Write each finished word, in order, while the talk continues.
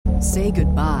Say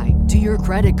goodbye to your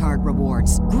credit card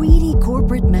rewards. Greedy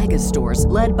corporate mega stores,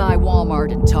 led by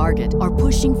Walmart and Target, are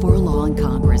pushing for a law in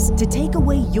Congress to take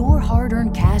away your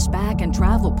hard-earned cash back and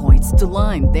travel points to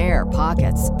line their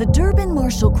pockets. The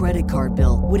Durbin-Marshall credit card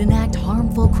bill would enact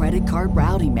harmful credit card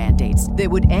routing mandates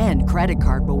that would end credit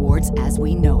card rewards as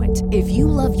we know it. If you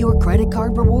love your credit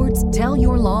card rewards, tell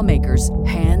your lawmakers,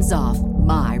 hands off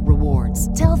my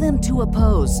rewards. Tell them to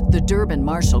oppose the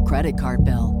Durbin-Marshall credit card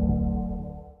bill.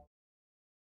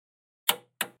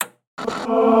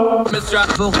 With your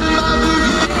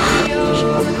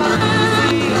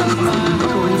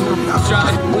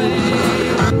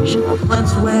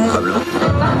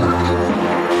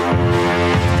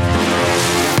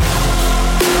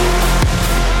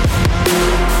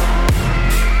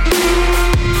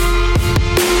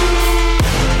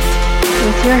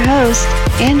host,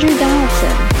 Andrew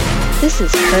Donaldson. This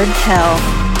is Heard Tell.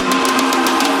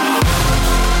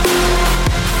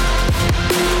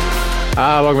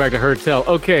 Welcome back to Heard Tell.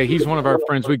 Okay, he's one of our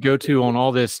friends we go to on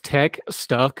all this tech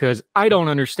stuff because I don't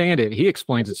understand it. He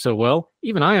explains it so well.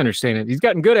 Even I understand it. He's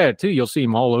gotten good at it too. You'll see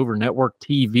him all over network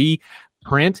TV,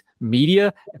 print,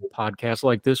 media, and podcasts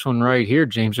like this one right here.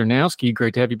 James Czerniawski,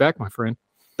 great to have you back, my friend.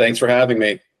 Thanks for having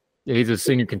me. He's a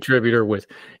senior contributor with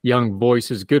Young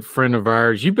Voices, good friend of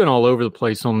ours. You've been all over the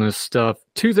place on this stuff.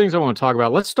 Two things I want to talk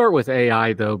about. Let's start with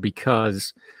AI, though,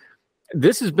 because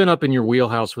this has been up in your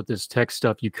wheelhouse with this tech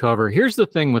stuff you cover. Here's the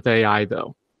thing with AI,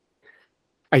 though.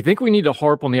 I think we need to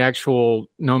harp on the actual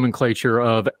nomenclature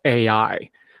of AI,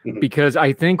 because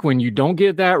I think when you don't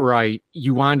get that right,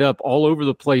 you wind up all over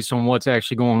the place on what's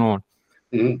actually going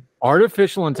on.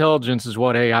 Artificial intelligence is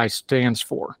what AI stands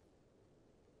for.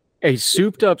 A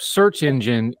souped-up search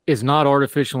engine is not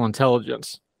artificial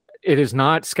intelligence. It is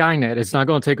not Skynet. It's not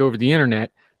going to take over the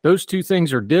internet. Those two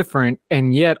things are different,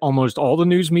 and yet almost all the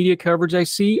news media coverage I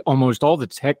see, almost all the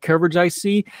tech coverage I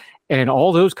see, and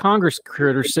all those Congress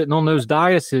critters sitting on those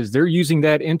daises, they're using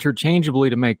that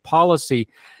interchangeably to make policy.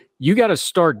 You got to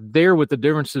start there with the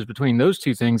differences between those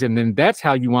two things, and then that's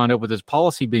how you wind up with this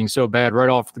policy being so bad right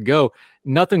off the go.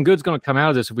 Nothing good's going to come out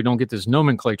of this if we don't get this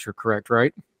nomenclature correct,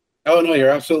 right? Oh, no, you're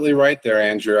absolutely right there,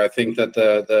 Andrew. I think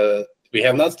that we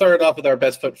have not started off with our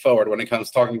best foot forward when it comes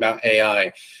to talking about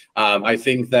AI. I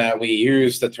think that we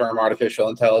use the term artificial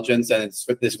intelligence, and it's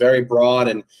this very broad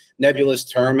and nebulous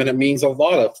term, and it means a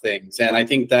lot of things. And I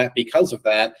think that because of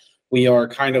that, we are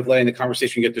kind of letting the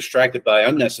conversation get distracted by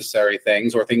unnecessary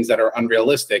things or things that are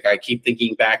unrealistic. I keep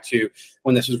thinking back to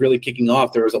when this was really kicking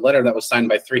off. There was a letter that was signed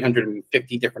by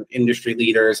 350 different industry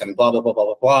leaders and blah, blah, blah, blah,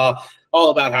 blah, blah, all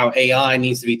about how AI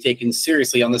needs to be taken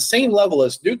seriously on the same level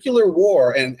as nuclear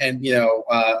war and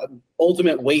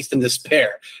ultimate waste and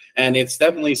despair. And it's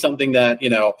definitely something that,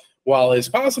 while is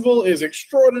possible, is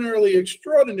extraordinarily,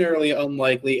 extraordinarily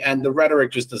unlikely. And the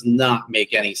rhetoric just does not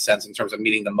make any sense in terms of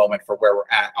meeting the moment for where we're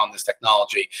at on this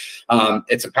technology.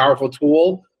 It's a powerful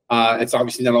tool. It's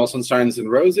obviously not all sunshine and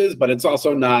roses, but it's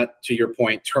also not, to your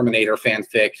point, Terminator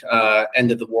fanfic,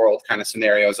 end of the world kind of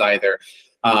scenarios either.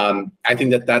 I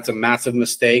think that that's a massive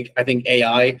mistake. I think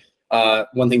AI,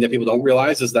 one thing that people don't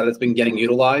realize is that it's been getting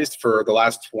utilized for the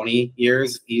last 20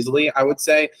 years easily, I would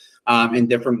say, in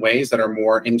different ways that are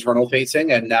more internal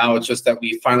facing. And now it's just that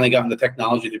we've finally gotten the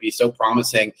technology to be so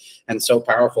promising and so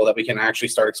powerful that we can actually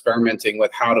start experimenting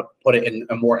with how to put it in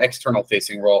a more external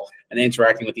facing role and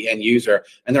interacting with the end user.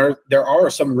 And there are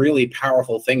some really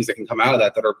powerful things that can come out of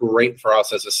that are great for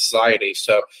us as a society.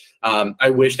 So I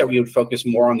wish that we would focus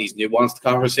more on these nuanced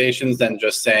conversations than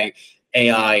just saying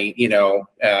AI,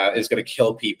 is going to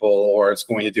kill people or it's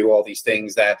going to do all these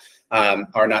things that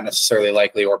are not necessarily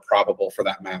likely or probable for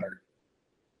that matter.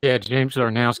 Yeah, James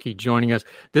Czerniawski joining us.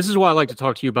 This is why I like to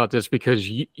talk to you about this, because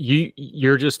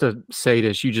you're just a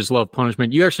sadist. You just love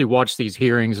punishment. You actually watch these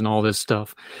hearings and all this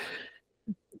stuff.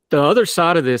 The other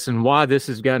side of this, and why this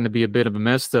has gotten to be a bit of a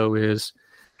mess, though, is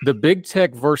the big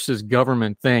tech versus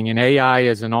government thing, and AI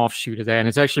is an offshoot of that, and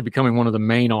it's actually becoming one of the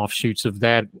main offshoots of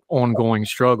that ongoing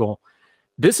struggle.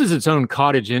 This is its own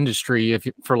cottage industry,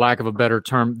 for lack of a better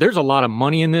term. There's a lot of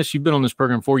money in this. You've been on this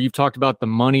program before. You've talked about the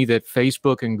money that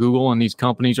Facebook and Google and these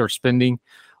companies are spending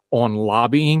on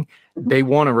lobbying. They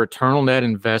want a return on that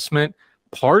investment.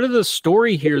 Part of the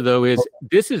story here, though, is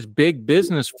this is big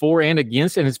business for and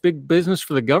against, and it's big business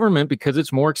for the government because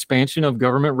it's more expansion of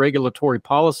government regulatory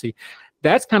policy.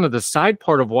 That's kind of the side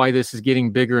part of why this is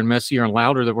getting bigger and messier and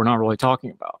louder that we're not really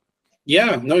talking about.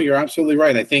 Yeah, no, you're absolutely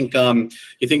right. I think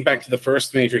you think back to the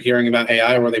first major hearing about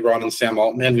AI where they brought in Sam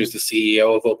Altman, who's the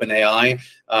CEO of OpenAI,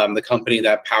 the company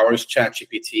that powers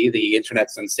ChatGPT, the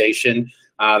internet sensation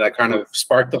that kind of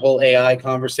sparked the whole AI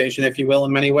conversation, if you will,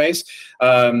 in many ways.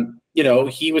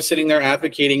 he was sitting there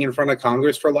advocating in front of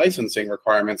Congress for licensing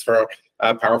requirements for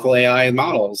powerful AI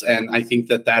models. And I think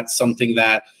that that's something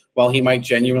that, while he might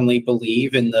genuinely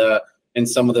believe in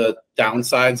some of the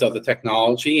downsides of the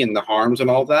technology and the harms and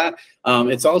all that,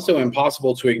 it's also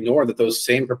impossible to ignore that those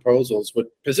same proposals would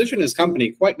position his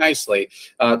company quite nicely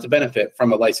to benefit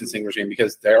from a licensing regime,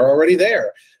 because they're already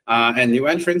there. And new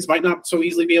entrants might not so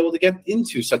easily be able to get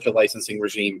into such a licensing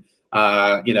regime,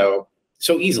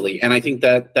 so easily. And I think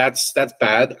that that's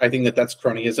bad. I think that that's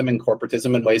cronyism and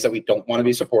corporatism in ways that we don't want to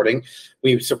be supporting.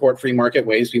 We support free market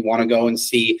ways. We want to go and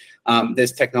see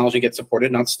this technology get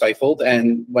supported, not stifled.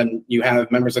 And when you have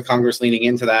members of Congress leaning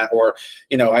into that, or,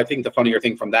 I think the funnier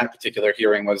thing from that particular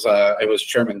hearing was it was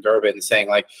Chairman Durbin saying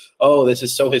like, oh, this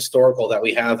is so historical that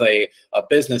we have a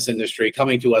business industry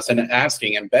coming to us and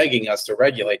asking and begging us to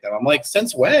regulate them. I'm like,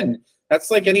 since when? That's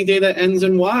like any day that ends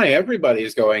in Y.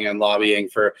 Everybody's going and lobbying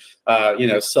for,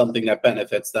 something that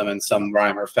benefits them in some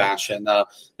rhyme or fashion.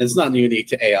 It's not unique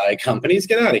to AI companies.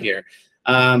 Get out of here.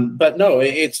 But no,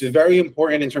 it's very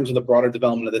important in terms of the broader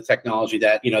development of the technology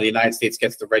that, the United States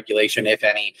gets the regulation, if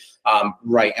any,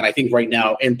 right. And I think right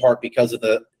now, in part because of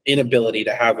the inability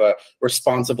to have a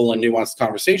responsible and nuanced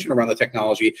conversation around the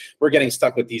technology, we're getting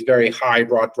stuck with these very high,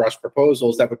 broad brush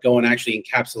proposals that would go and actually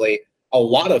encapsulate a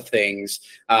lot of things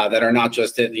that are not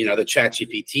just, the chat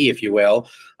GPT, if you will,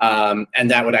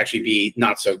 and that would actually be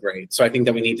not so great. So I think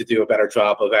that we need to do a better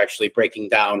job of actually breaking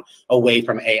down away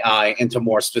from AI into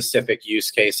more specific use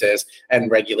cases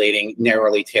and regulating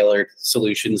narrowly tailored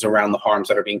solutions around the harms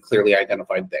that are being clearly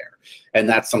identified there. And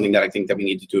that's something that I think that we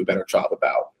need to do a better job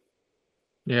about.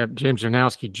 Yeah, James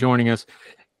Czerniawski joining us.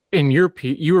 In your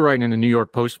you were writing in the New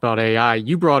York Post about AI.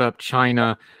 You brought up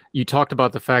China. You talked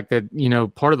about the fact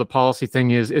that, part of the policy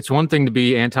thing is it's one thing to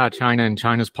be anti-China and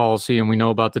China's policy, and we know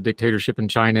about the dictatorship in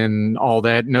China and all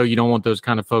that. No, you don't want those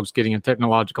kind of folks getting a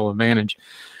technological advantage.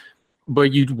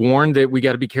 But you warned that we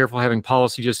got to be careful having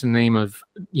policy just in the name of,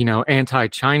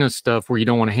 anti-China stuff where you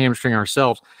don't want to hamstring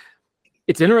ourselves.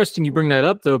 It's interesting you bring that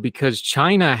up, though, because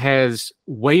China has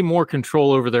way more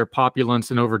control over their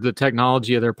populace and over the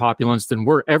technology of their populace than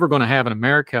we're ever going to have in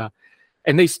America.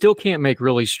 And they still can't make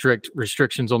really strict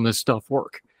restrictions on this stuff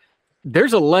work.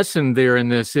 There's a lesson there in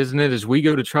this, isn't it? As we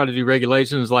go to try to do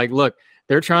regulations, like, look,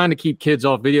 they're trying to keep kids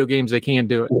off video games. They can't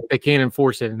do it. They can't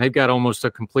enforce it. And they've got almost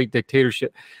a complete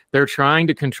dictatorship. They're trying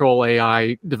to control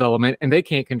AI development, and they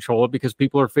can't control it because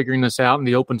people are figuring this out and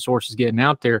the open source is getting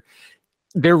out there.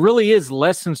 There really is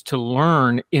lessons to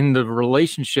learn in the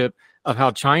relationship of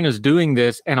how China's doing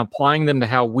this and applying them to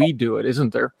how we do it,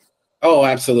 isn't there? Oh,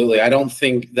 absolutely. I don't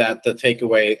think that the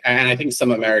takeaway, and I think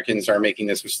some Americans are making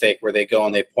this mistake where they go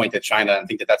and they point at China and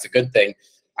think that that's a good thing.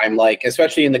 I'm like,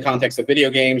 especially in the context of video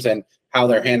games and how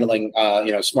they're handling,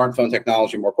 smartphone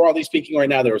technology more broadly speaking right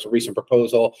now. There was a recent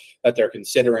proposal that they're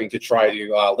considering to try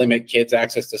to limit kids'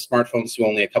 access to smartphones to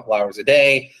only a couple hours a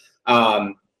day.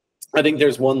 I think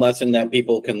there's one lesson that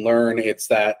people can learn. It's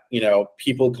that,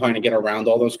 people kind of get around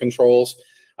all those controls.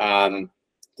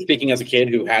 Speaking as a kid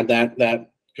who had that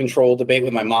control debate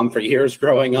with my mom for years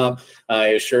growing up, I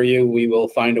assure you we will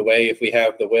find a way if we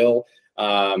have the will.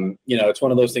 It's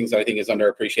one of those things that I think is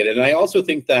underappreciated. And I also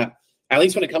think that, at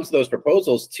least when it comes to those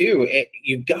proposals too,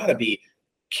 you've got to be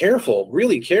careful,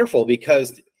 really careful,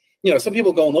 because, some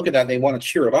people go and look at that and they want to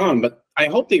cheer it on. But I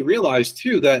hope they realize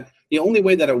too that the only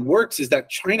way that it works is that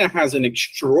China has an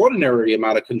extraordinary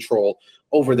amount of control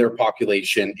over their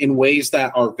population in ways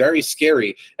that are very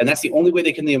scary. And that's the only way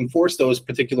they can enforce those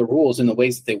particular rules in the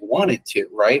ways that they want it to,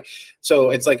 right? So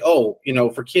it's like,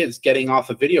 for kids getting off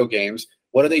of video games,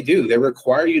 what do? They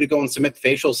require you to go and submit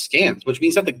facial scans, which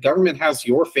means that the government has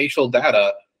your facial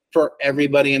data for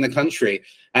everybody in the country.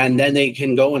 And then they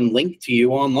can go and link to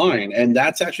you online. And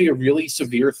that's actually a really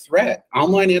severe threat.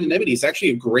 Online anonymity is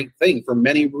actually a great thing for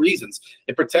many reasons.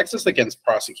 It protects us against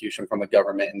prosecution from the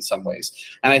government in some ways.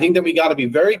 And I think that we got to be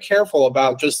very careful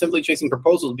about just simply chasing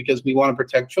proposals because we want to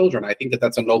protect children. I think that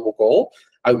that's a noble goal.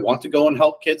 I want to go and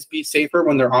help kids be safer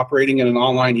when they're operating in an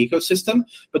online ecosystem,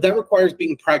 but that requires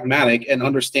being pragmatic and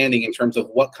understanding in terms of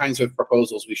what kinds of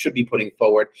proposals we should be putting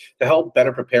forward to help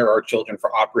better prepare our children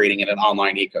for operating in an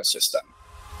online ecosystem.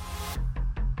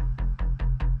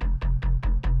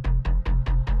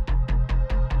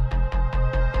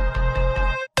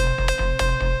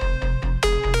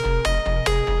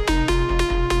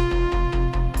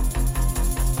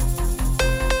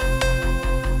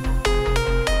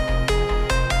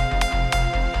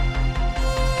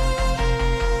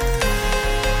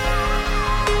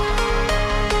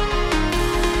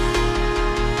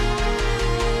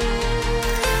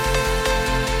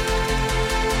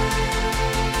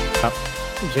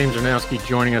 James Czerniawski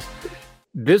joining us.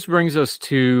 This brings us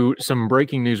to some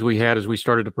breaking news we had as we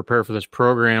started to prepare for this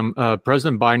program.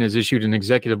 President Biden has issued an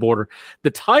executive order. The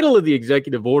title of the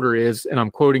executive order is, and I'm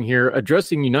quoting here,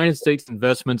 addressing United States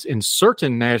investments in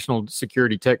certain national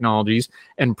security technologies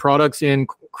and products in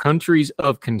countries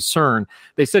of concern.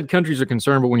 They said countries of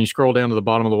concern, but when you scroll down to the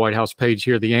bottom of the White House page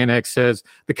here, the annex says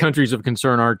the countries of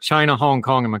concern are China, Hong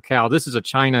Kong, and Macau. This is a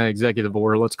China executive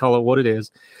order. Let's call it what it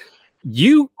is.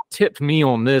 You tipped me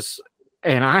on this,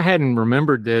 and I hadn't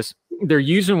remembered this. They're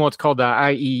using what's called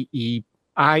the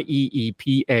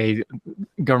IEEPA,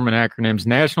 government acronyms,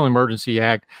 National Emergency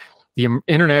Act, the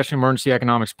International Emergency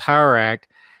Economics Power Act.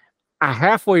 I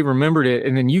halfway remembered it,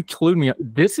 and then you clued me up.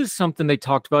 This is something they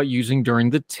talked about using during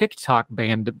the TikTok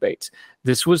ban debates.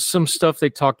 This was some stuff they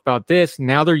talked about this.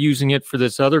 Now they're using it for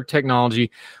this other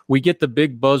technology. We get the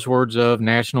big buzzwords of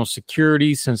national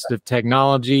security, sensitive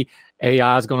technology.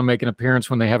 AI is going to make an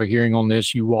appearance when they have a hearing on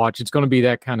this. You watch. It's going to be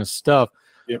that kind of stuff.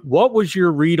 Yep. What was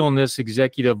your read on this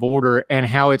executive order and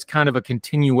how it's kind of a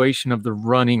continuation of the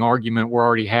running argument we're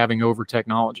already having over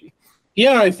technology?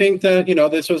 Yeah, I think that,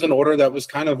 this was an order that was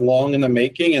kind of long in the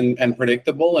making and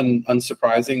predictable and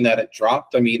unsurprising that it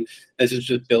dropped. I mean, this is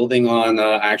just building on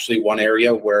actually one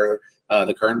area where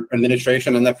the current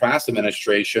administration and the past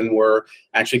administration were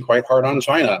actually quite hard on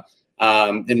China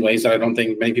in ways that I don't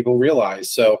think many people realize.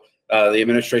 So the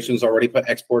administration's already put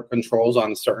export controls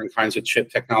on certain kinds of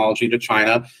chip technology to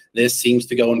China. This seems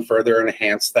to go and further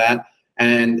enhance that.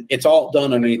 And it's all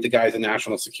done underneath the guise of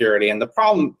national security. And the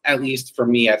problem, at least for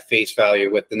me at face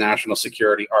value, with the national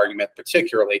security argument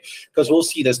particularly, because we'll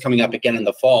see this coming up again in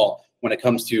the fall when it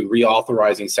comes to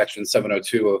reauthorizing Section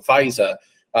 702 of FISA,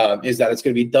 is that it's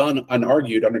going to be done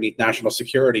unargued underneath national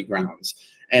security grounds.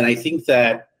 And I think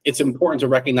that it's important to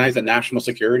recognize that national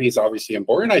security is obviously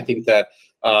important. I think that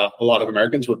a lot of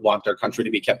Americans would want their country to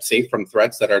be kept safe from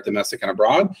threats that are domestic and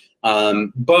abroad.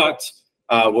 But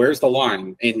where's the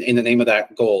line in the name of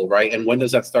that goal, right? And when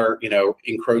does that start,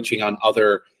 encroaching on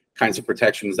other kinds of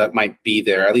protections that might be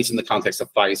there, at least in the context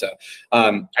of FISA?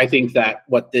 I think that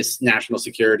what this national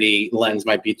security lens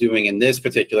might be doing in this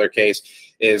particular case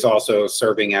is also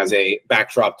serving as a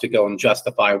backdrop to go and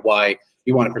justify why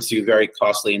you want to pursue very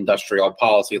costly industrial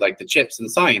policy like the CHIPS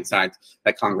and Science Act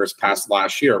that Congress passed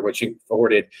last year, which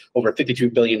afforded over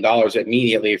 $52 billion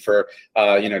immediately for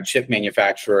chip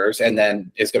manufacturers, and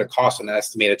then is going to cost an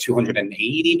estimated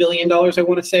 $280 billion, I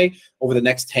want to say, over the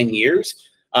next 10 years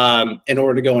in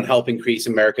order to go and help increase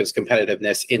America's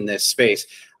competitiveness in this space.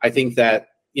 I think that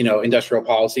industrial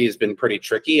policy has been pretty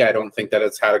tricky. I don't think that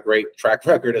it's had a great track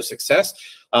record of success.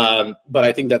 But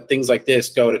I think that things like this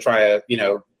go to try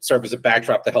to, serve as a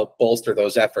backdrop to help bolster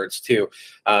those efforts too.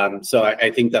 So I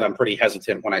think that I'm pretty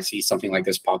hesitant when I see something like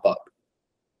this pop up.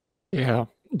 Yeah.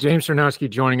 James Czerniawski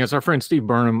joining us. Our friend Steve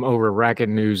Burnham over at Racket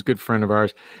News, good friend of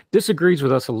ours, disagrees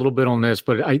with us a little bit on this,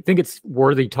 but I think it's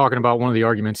worthy talking about one of the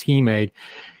arguments he made.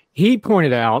 He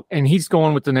pointed out, and he's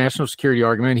going with the national security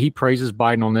argument. He praises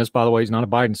Biden on this. By the way, he's not a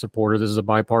Biden supporter. This is a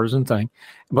bipartisan thing.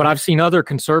 But I've seen other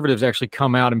conservatives actually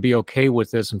come out and be okay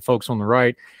with this, and folks on the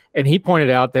right. And he pointed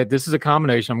out that this is a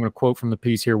combination. I'm going to quote from the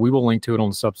piece here. We will link to it on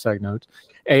the Substack notes.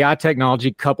 AI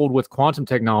technology coupled with quantum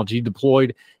technology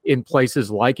deployed in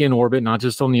places like in orbit, not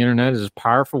just on the internet, is a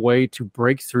powerful way to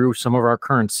break through some of our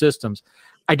current systems.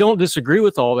 I don't disagree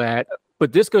with all that,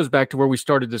 but this goes back to where we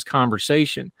started this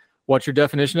conversation. What's your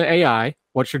definition of AI?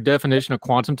 What's your definition of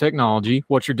quantum technology?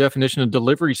 What's your definition of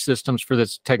delivery systems for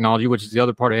this technology, which is the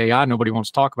other part of AI nobody wants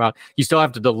to talk about? You still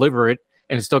have to deliver it,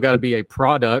 and it's still got to be a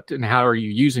product, and how are you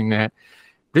using that?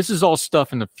 This is all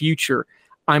stuff in the future.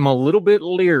 I'm a little bit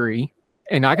leery,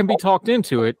 and I can be talked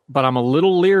into it, but I'm a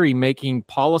little leery making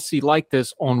policy like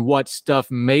this on what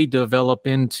stuff may develop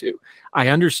into. I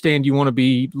understand you want to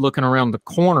be looking around the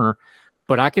corner,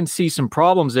 but I can see some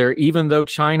problems there, even though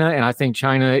China, and I think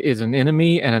China is an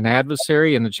enemy and an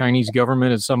adversary, and the Chinese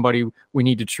government is somebody we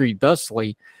need to treat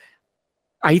thusly.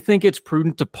 I think it's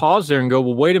prudent to pause there and go,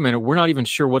 well, wait a minute, we're not even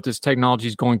sure what this technology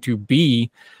is going to be.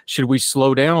 Should we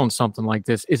slow down on something like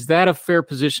this? Is that a fair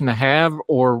position to have,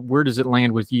 or where does it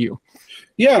land with you?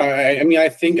 Yeah, I mean, I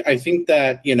think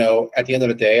that, at the end of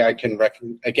the day, I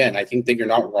think that you're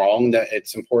not wrong, that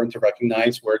it's important to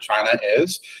recognize where China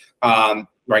is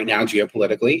right now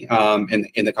geopolitically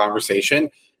in the conversation.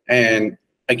 And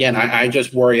again, I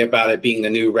just worry about it being the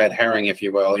new red herring, if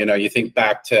you will. You think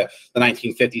back to the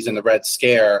 1950s and the Red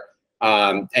Scare,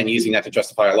 and using that to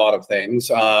justify a lot of things.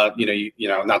 Not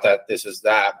that this is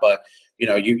that, but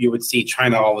you would see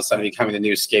China all of a sudden becoming the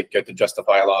new scapegoat to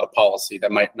justify a lot of policy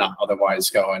that might not otherwise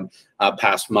go and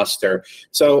pass muster.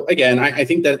 So again, I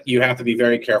think that you have to be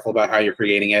very careful about how you're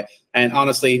creating it. And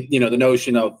honestly, the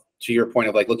notion of to your point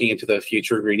of like looking into the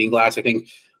future reading glass, I think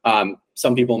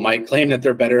some people might claim that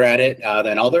they're better at it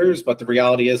than others, but the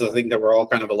reality is, I think that we're all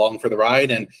kind of along for the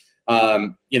ride, and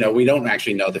we don't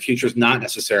actually know. The future is not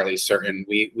necessarily certain.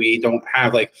 We don't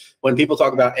have, like, when people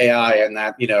talk about AI and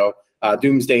that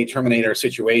doomsday Terminator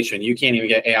situation, you can't even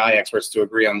get AI experts to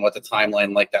agree on what the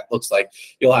timeline like that looks like.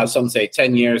 You'll have some say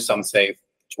 10 years, some say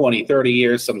 20, 30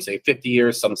 years, some say 50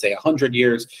 years, some say 100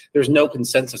 years. There's no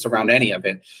consensus around any of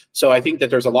it. So I think that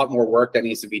there's a lot more work that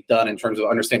needs to be done in terms of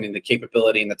understanding the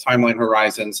capability and the timeline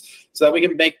horizons so that we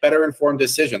can make better informed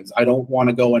decisions. I don't want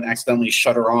to go and accidentally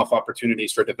shutter off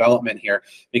opportunities for development here,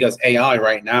 because AI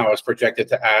right now is projected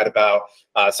to add about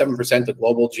 7% of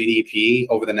global GDP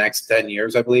over the next 10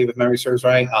 years, I believe, if memory serves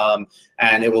right.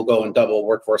 And it will go and double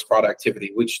workforce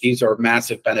productivity, which these are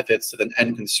massive benefits to the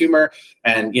end consumer.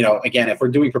 And, again, if we're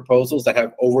doing proposals that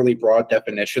have overly broad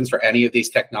definitions for any of these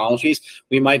technologies,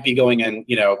 we might be going and,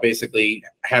 basically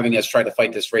having us try to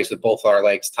fight this race with both our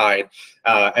legs tied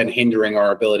and hindering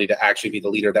our ability to actually be the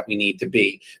leader that we need to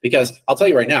be. Because I'll tell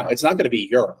you right now, it's not going to be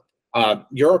Europe.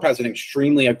 Europe has an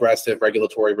extremely aggressive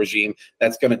regulatory regime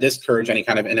that's going to discourage any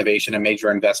kind of innovation and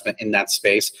major investment in that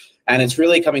space. And it's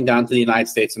really coming down to the United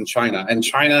States and China. And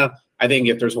China, I think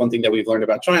if there's one thing that we've learned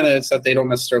about China, it's that they don't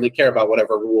necessarily care about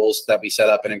whatever rules that we set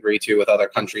up and agree to with other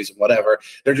countries and whatever.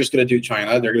 They're just going to do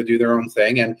China. They're going to do their own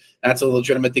thing. And that's a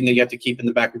legitimate thing that you have to keep in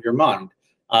the back of your mind.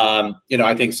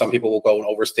 I think some people will go and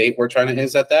overstate where China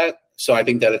is at that. So I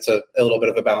think that it's a little bit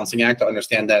of a balancing act to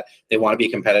understand that they want to be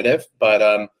competitive. But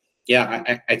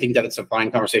I think that it's a fine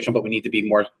conversation, but we need to be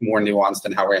more nuanced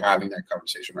in how we're having that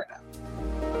conversation right now.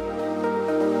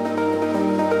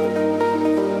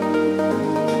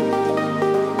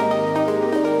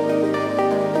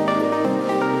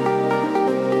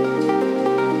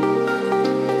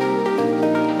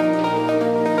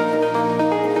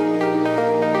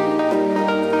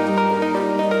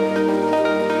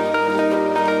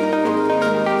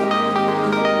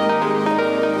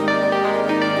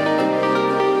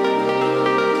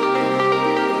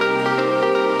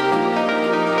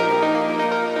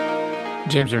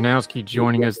 James Czerniawski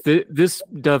joining us. This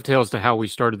dovetails to how we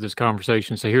started this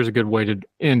conversation, so here's a good way to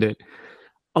end it.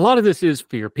 A lot of this is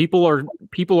fear. People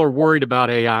are worried about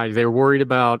AI. They're worried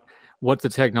about what the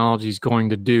technology is going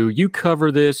to do. You cover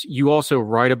this. You also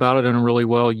write about it in really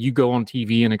well. You go on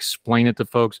TV and explain it to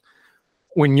folks.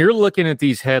 When you're looking at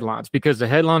these headlines, because the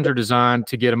headlines are designed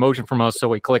to get emotion from us, so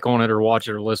we click on it or watch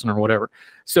it or listen or whatever.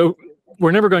 So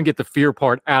we're never going to get the fear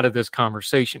part out of this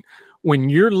conversation. When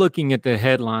you're looking at the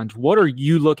headlines, what are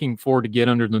you looking for to get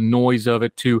under the noise of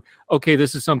it to, okay,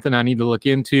 this is something I need to look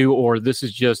into, or this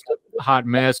is just a hot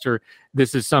mess, or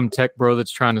this is some tech bro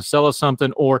that's trying to sell us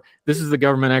something, or this is the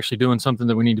government actually doing something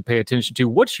that we need to pay attention to?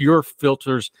 What's your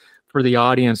filters for the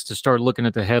audience to start looking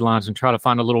at the headlines and try to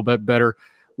find a little bit better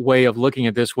way of looking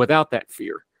at this without that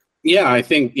fear? Yeah, I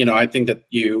think that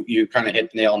you kind of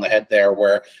hit the nail on the head there,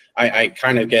 where I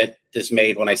kind of get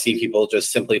dismayed when I see people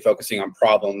just simply focusing on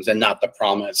problems and not the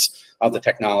promise of the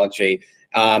technology.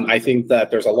 I think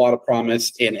that there's a lot of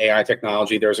promise in AI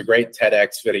technology. There's a great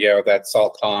TEDx video that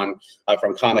Sal Khan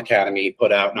from Khan Academy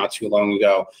put out not too long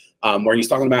ago, where he's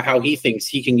talking about how he thinks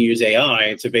he can use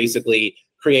AI to basically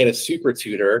create a super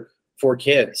tutor for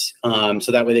kids,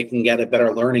 so that way they can get a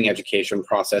better learning education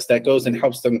process that goes and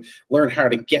helps them learn how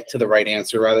to get to the right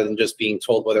answer rather than just being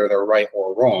told whether they're right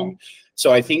or wrong.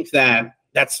 So I think that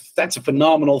that's a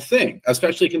phenomenal thing,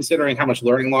 especially considering how much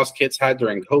learning loss kids had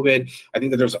during COVID. I think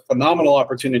that there's a phenomenal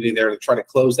opportunity there to try to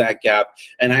close that gap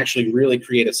and actually really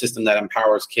create a system that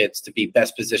empowers kids to be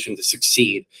best positioned to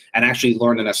succeed and actually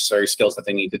learn the necessary skills that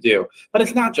they need to do. But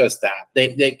it's not just that.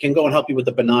 They can go and help you with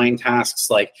the benign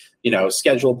tasks like,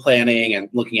 schedule planning and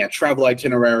looking at travel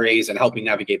itineraries and helping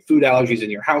navigate food allergies in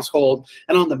your household.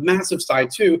 And on the massive side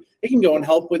too, it can go and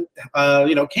help with,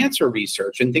 cancer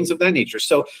research and things of that nature.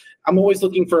 So I'm always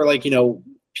looking for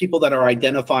people that are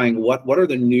identifying what are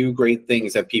the new great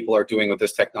things that people are doing with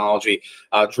this technology.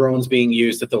 Drones being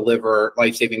used to deliver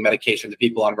life-saving medication to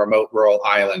people on remote rural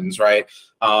islands, right?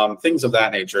 Things of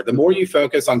that nature. The more you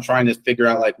focus on trying to figure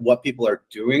out what people are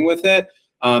doing with it,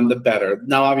 the better.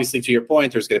 Now, obviously, to your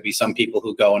point, there's going to be some people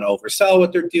who go and oversell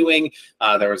what they're doing.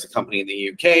 There was a company in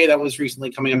the UK that was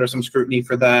recently coming under some scrutiny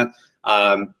for that.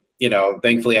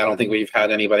 Thankfully, I don't think we've had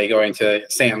anybody going to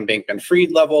Sam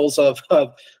Bankman-Fried levels of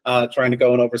trying to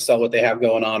go and oversell what they have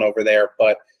going on over there.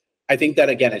 But I think that,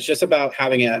 again, it's just about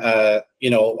having an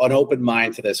open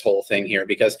mind to this whole thing here,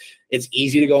 because it's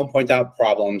easy to go and point out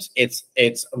problems. It's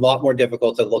a lot more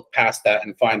difficult to look past that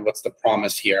and find what's the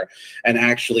promise here and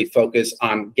actually focus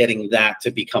on getting that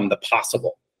to become the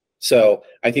possible. So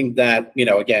I think that,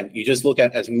 again, you just look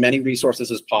at as many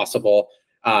resources as possible.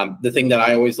 The thing that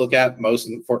I always look at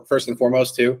first and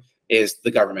foremost too, is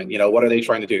the government. What are they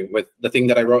trying to do? With the thing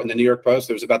that I wrote in the New York Post,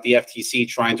 it was about the FTC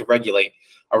trying to regulate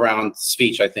around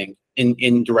speech, I think,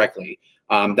 indirectly.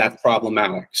 That's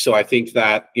problematic. So I think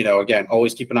that, again,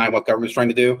 always keep an eye on what government's trying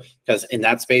to do, because in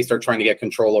that space, they're trying to get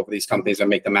control over these companies and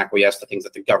make them acquiesce to things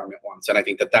that the government wants. And I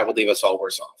think that would leave us all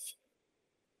worse off.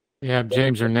 Yeah,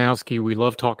 James Czerniawski, we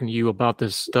love talking to you about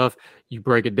this stuff. You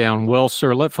break it down well,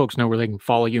 sir. Let folks know where they can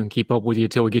follow you and keep up with you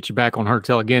until we get you back on Heard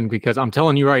Tell again, because I'm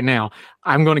telling you right now,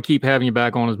 I'm going to keep having you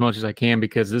back on as much as I can,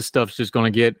 because this stuff's just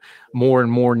going to get more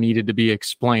and more needed to be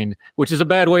explained, which is a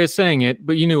bad way of saying it,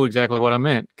 but you knew exactly what I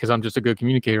meant, because I'm just a good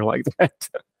communicator like that.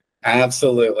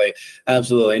 Absolutely.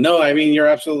 No, I mean, you're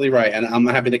absolutely right. And I'm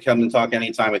happy to come and talk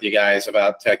anytime with you guys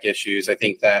about tech issues. I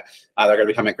think that they're going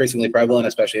to become increasingly prevalent,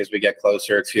 especially as we get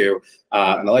closer to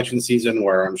an election season,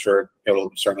 where I'm sure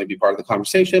it'll certainly be part of the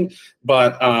conversation.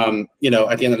 But,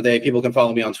 at the end of the day, people can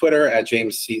follow me on Twitter at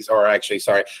James C. Or actually,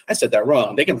 sorry, I said that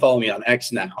wrong. They can follow me on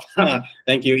X now.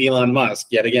 Thank you, Elon Musk,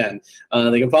 yet again.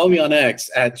 They can follow me on X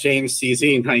at James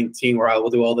CZ19, where I will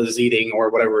do all the Zing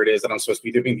or whatever it is that I'm supposed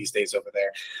to be doing these days over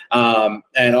there.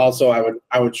 And also,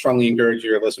 I would strongly encourage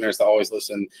your listeners to always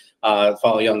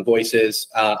follow Young Voices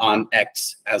on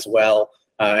X as well,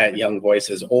 at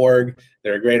youngvoices.org.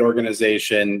 They're a great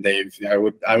organization. I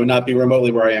would not be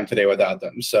remotely where I am today without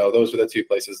them. So those are the two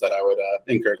places that I would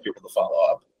encourage people to follow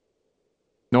up.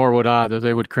 Nor would I, though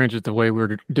they would cringe at the way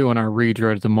we're doing our reads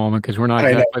right at the moment, because we're not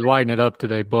exactly lighting it up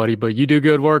today, buddy. But you do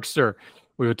good work, sir.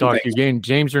 We will talk to you again.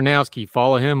 James Czerniawski,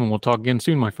 follow him, and we'll talk again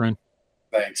soon, my friend.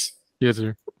 Thanks. Yes,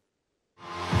 sir.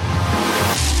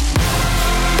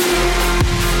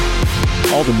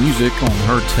 All the music on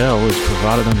Heard Tell is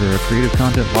provided under a Creative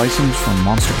Content license from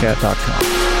monstercat.com.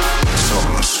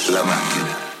 Somos la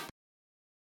máquina.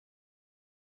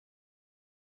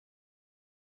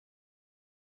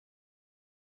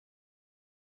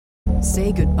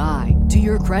 Say goodbye to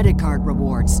your credit card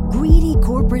rewards. Greedy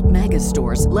corporate mega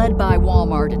stores, led by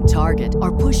Walmart and Target,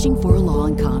 are pushing for a law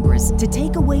in Congress to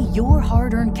take away your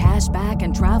hard-earned cash back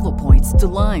and travel points to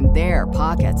line their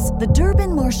pockets. The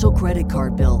Durbin-Marshall credit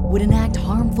card bill would enact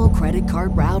harmful credit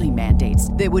card routing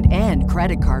mandates that would end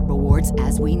credit card rewards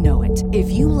as we know it.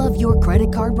 If you love your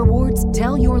credit card rewards,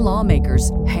 tell your lawmakers,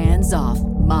 hands off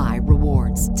my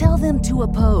rewards. Tell them to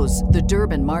oppose the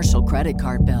Durbin-Marshall credit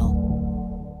card bill.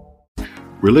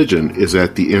 Religion is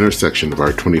at the intersection of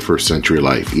our 21st century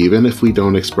life, even if we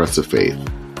don't express a faith.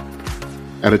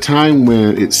 At a time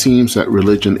when it seems that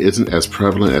religion isn't as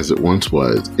prevalent as it once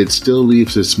was, it still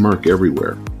leaves its mark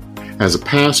everywhere. As a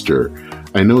pastor,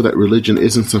 I know that religion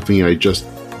isn't something I just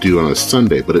do on a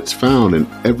Sunday, but it's found in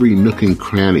every nook and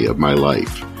cranny of my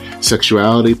life.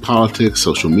 Sexuality, politics,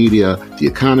 social media, the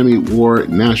economy, war,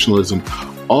 nationalism,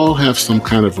 all have some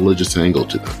kind of religious angle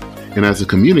to them. And as a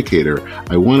communicator,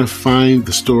 I want to find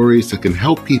the stories that can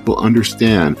help people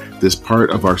understand this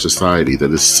part of our society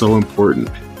that is so important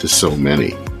to so many.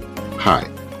 Hi,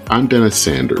 I'm Dennis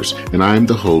Sanders, and I'm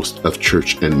the host of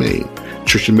Church and Main.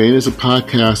 Church and Main is a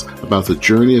podcast about the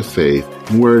journey of faith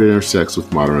and where it intersects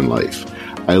with modern life.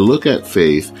 I look at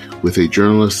faith with a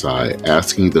journalist's eye,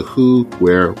 asking the who,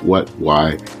 where, what,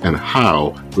 why, and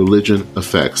how religion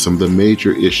affects some of the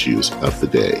major issues of the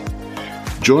day.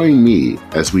 Join me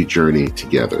as we journey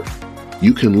together.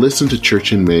 You can listen to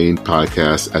Church and Main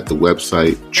podcast at the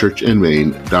website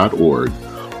churchandmain.org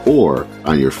or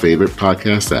on your favorite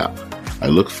podcast app. I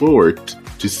look forward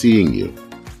to seeing you.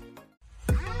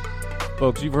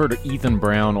 Folks, you've heard of Ethan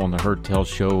Brown on the Heard Tell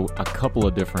show a couple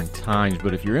of different times,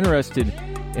 but if you're interested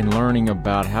in learning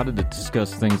about how to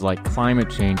discuss things like climate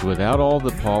change without all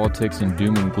the politics and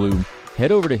doom and gloom,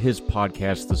 head over to his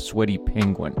podcast, The Sweaty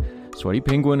Penguin. Sweaty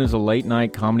Penguin is a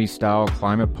late-night comedy-style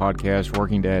climate podcast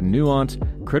working to add nuance,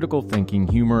 critical thinking,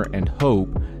 humor, and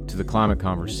hope to the climate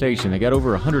conversation. They got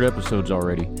over 100 episodes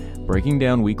already, breaking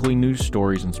down weekly news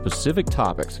stories and specific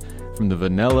topics, from the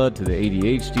vanilla to the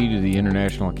ADHD to the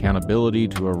international accountability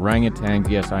to orangutans.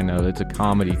 Yes, I know, it's a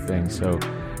comedy thing, so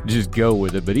just go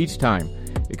with it. But each time,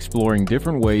 exploring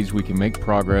different ways we can make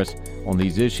progress on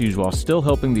these issues while still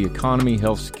helping the economy,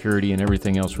 health, security, and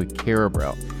everything else we care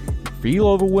about. Feel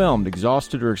overwhelmed,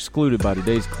 exhausted, or excluded by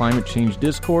today's climate change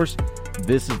discourse?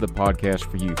 This is the podcast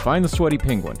for you. Find The Sweaty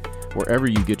Penguin wherever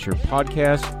you get your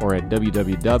podcasts or at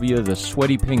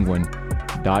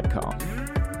www.thesweatypenguin.com.